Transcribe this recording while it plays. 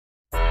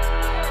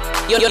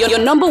Your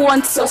number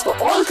one source for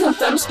all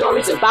confirmed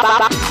stories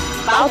about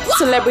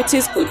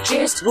celebrities, who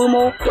gist,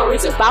 rumor,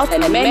 stories about,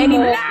 and many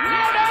more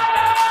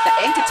that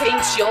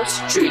entertains your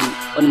stream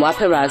on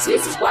Waparazzi.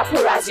 This is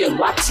Waparazzi on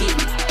WAP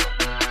TV.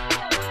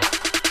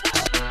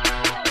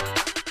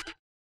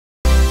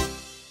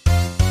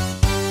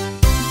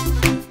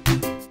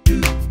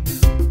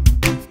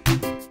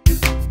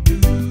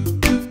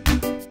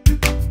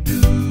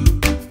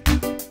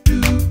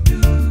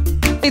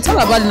 It's all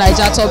about the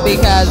Naija Top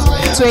Bakers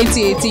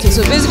 2018.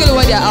 So basically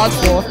what they're out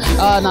for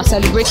are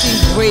celebrating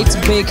great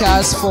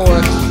bakers for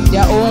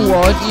their own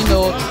world, you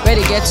know, where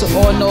they get to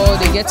honor,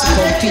 they get to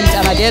compete,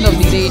 and at the end of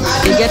the day,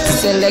 they get to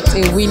select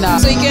a winner.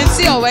 So you can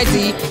see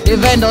already the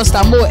vendors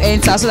that more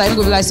enter, so that you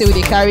go like say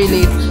they carry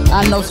late.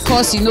 And of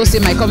course, you know, say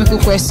my comical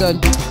question,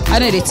 I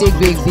know they take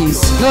big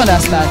beans. You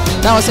understand?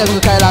 That was going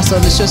to carry last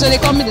on the show. So they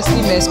call me the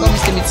Steamers, call me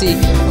Steamity,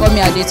 call me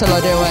Adeta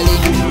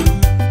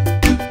Lodewale.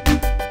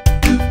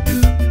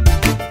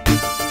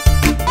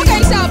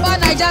 About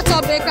Naija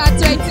Top Baker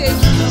 20.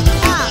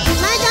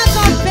 Naija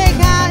Top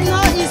Baker, you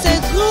know, is a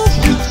group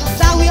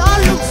that we all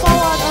look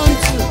forward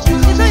onto.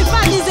 In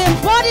fact, it's a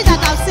body that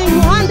I've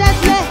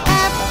single-handedly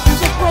helped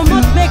to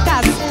promote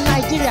bakers in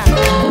Nigeria.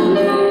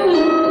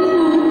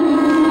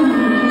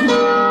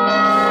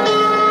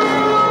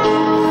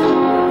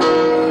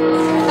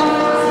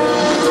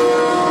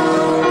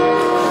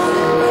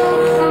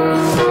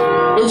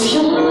 If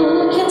you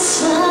look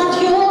inside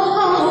your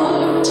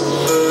heart,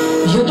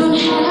 you don't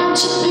have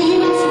to be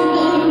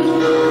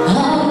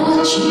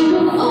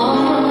you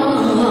are.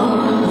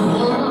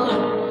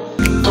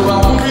 So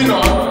we're moving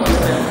on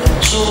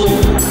to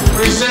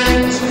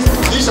present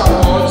these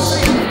awards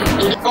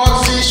to the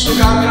Oxy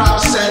Sugar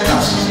Craft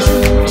Center.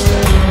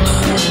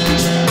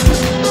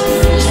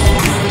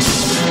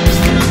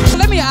 So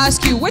let me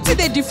ask you, what did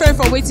they different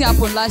from what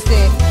happened last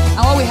year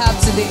and what we have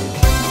today?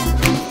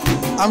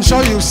 I'm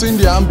sure you've seen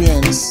the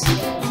ambience.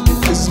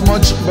 It's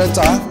much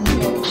better.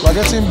 We're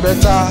getting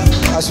better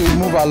as we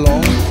move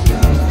along.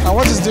 And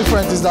what is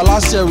different is that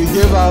last year we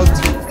gave out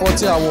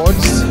 40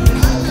 awards.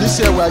 This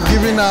year we are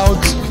giving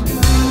out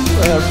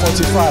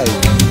 45.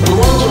 We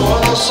want to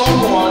honor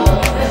someone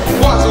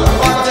who has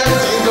impacted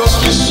the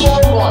industry so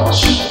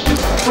much.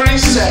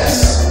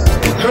 Princess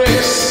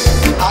Grace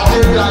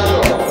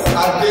Adedayo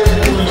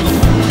Adebulu.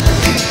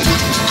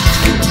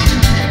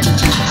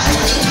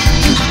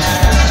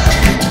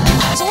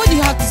 So what do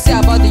you have to say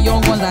about the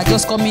young ones that are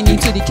just coming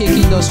into the cake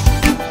industry?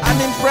 I'm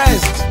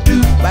impressed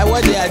by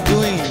what they are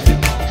doing.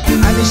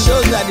 And it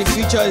shows that the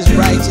future is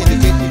bright in the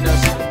cake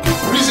industry.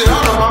 Please a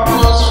round of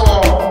applause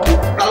for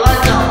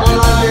Naija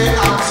Bolale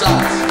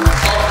Hamzat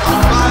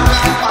of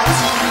Abada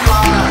Party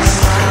Planners.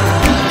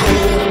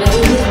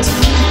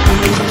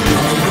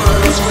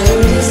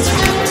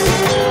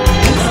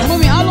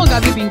 Mommy, how long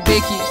have you been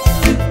baking?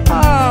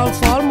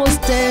 For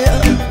almost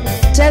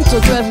 10 to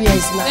 12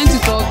 years now. 10 to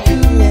 12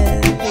 years. Yeah.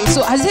 Okay,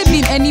 so has there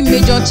been any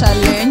major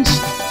challenge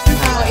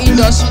or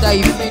industry that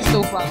you faced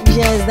so far?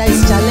 Yes, there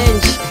is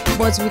challenge.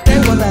 But we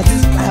thank God that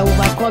I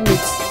overcome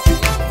it,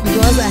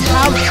 because I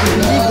have to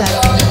believe that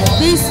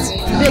this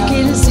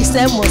baking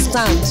system must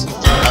stand.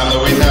 And the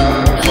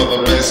winner for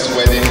the best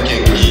wedding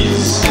cake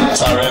is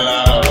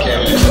Tarela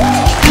Okele.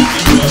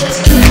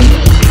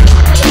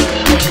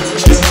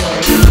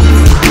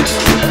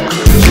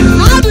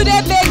 How do they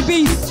bake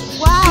beans?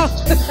 Wow!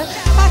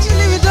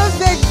 Actually, we don't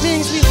bake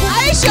beans.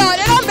 Are you sure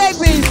they don't bake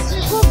beans?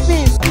 We cook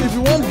beans. If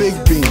you want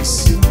baked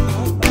beans,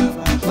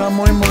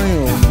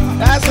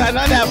 that's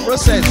another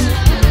process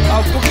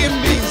of cooking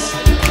beans.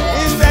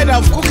 Instead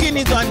of cooking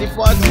it on the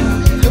pot,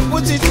 you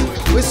put it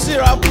with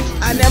syrup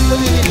and then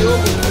put it in the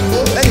oven.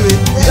 Anyway,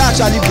 we don't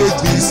actually bake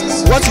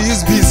beans. What we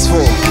use beans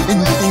for in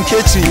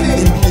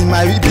catering, in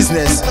my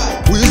business,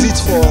 we use it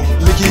for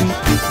making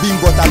bean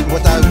butter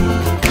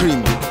cream.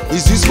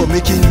 It's used for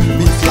making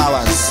bean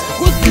flours.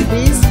 Cook the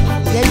beans,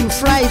 then you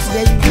fry it.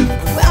 Then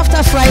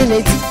after frying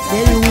it,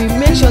 then you will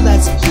make sure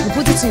that you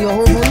put it in your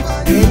oven.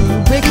 Then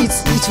you bake it.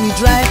 It will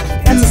dry.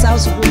 That is how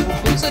to cook.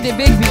 So they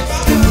bake beans?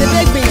 They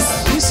bake beans.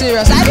 Are you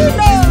serious? I didn't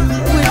know.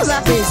 With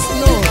beans.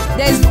 No,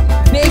 there's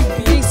baked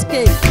beans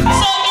cake. So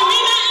the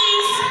winner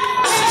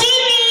is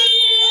Stevie.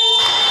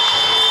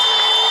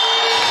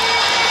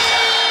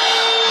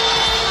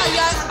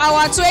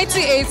 Our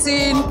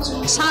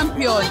 2018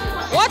 champion.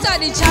 What are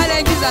the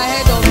challenges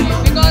ahead of you?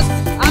 Because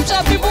I'm sure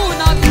people will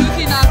now be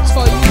looking out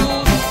for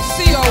you,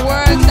 see your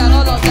works and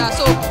all of that.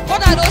 So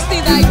what are those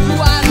things that you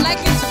are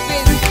likely to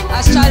face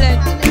as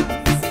challenges?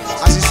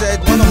 As you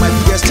said, one of my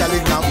biggest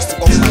challenges now is to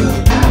up my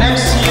game.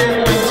 Next year,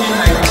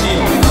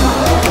 2019,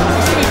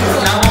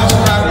 Naija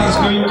Top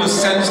is going to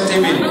send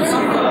Stephen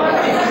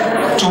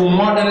to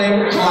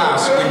modeling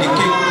class with the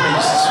cake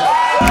priest.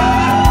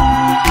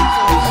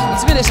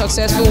 It's been a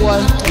successful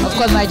one. Of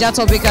course, Naija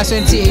Top Baker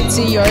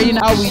 2018. You already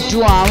know how we do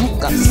them.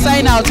 Got to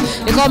sign out.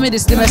 They call me the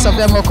Steamers of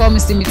them, or call me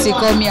Steamity,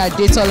 call me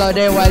Adeta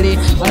Lodewale.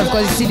 And of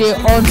course, you see they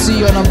on to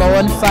your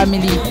 #1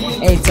 family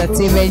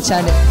entertainment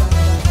channel.